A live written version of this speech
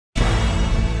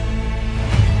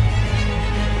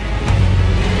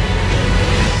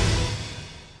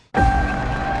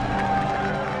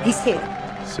He's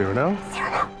here. Cyrano?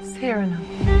 Cyrano.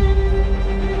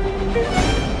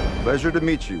 Pleasure to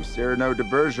meet you, Cyrano de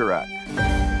Bergerac.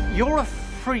 You're a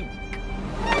freak.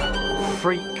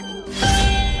 Freak.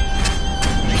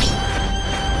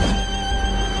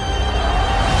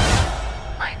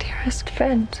 My dearest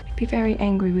friend, I'd be very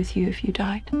angry with you if you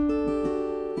died.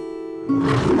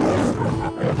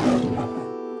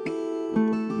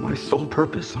 My sole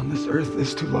purpose on this earth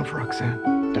is to love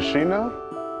Roxanne. Does she know?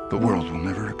 The world will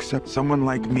never accept someone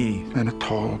like me and a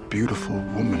tall, beautiful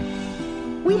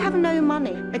woman. We have no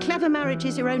money. A clever marriage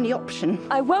is your only option.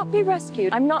 I won't be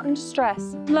rescued. I'm not in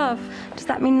distress. Love, does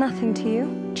that mean nothing to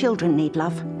you? Children need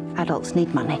love. Adults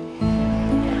need money.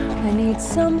 I need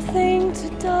something to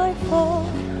die for,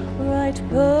 write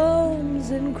poems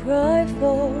and cry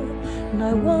for, and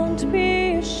I won't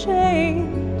be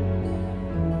ashamed.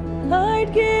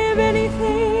 I'd give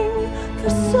anything for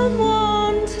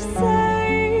someone to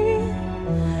say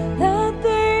that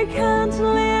they can't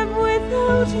live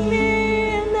without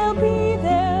me, and they'll be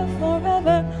there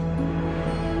forever.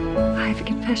 I have a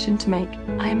confession to make.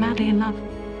 I am madly in love,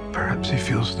 Perhaps he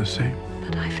feels the same.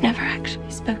 but I've never actually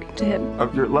spoken to him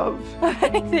Of your love? of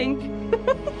anything.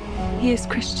 He is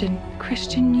Christian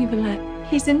Nouvelet.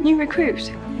 He's a new recruit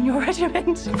in your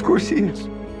regiment. Of course he is.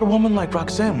 A woman like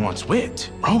Roxanne wants wit,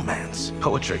 romance,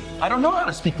 poetry. I don't know how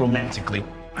to speak romantically.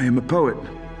 I am a poet.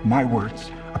 My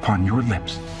words upon your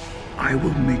lips. I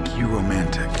will make you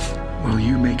romantic. Will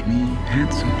you make me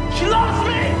handsome? She lost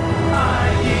me! I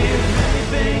give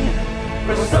anything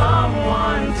for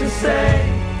someone to say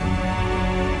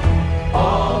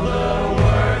all the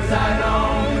words I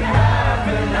don't have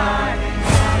and I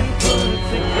can't put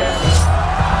together.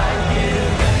 I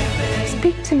give anything.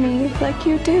 Speak to me like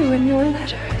you do in your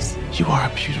letters. You are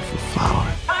a beautiful flower.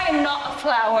 I am not a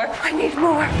flower. I need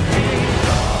more.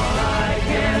 I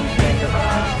can't think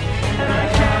about and I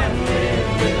can't live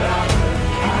without her.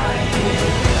 I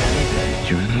give anything.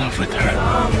 You're in love with her.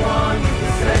 Someone to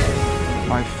say.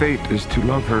 My fate is to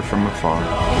love her from afar.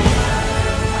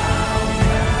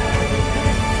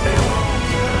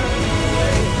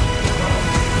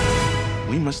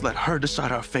 We must let her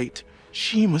decide our fate.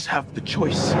 She must have the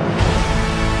choice.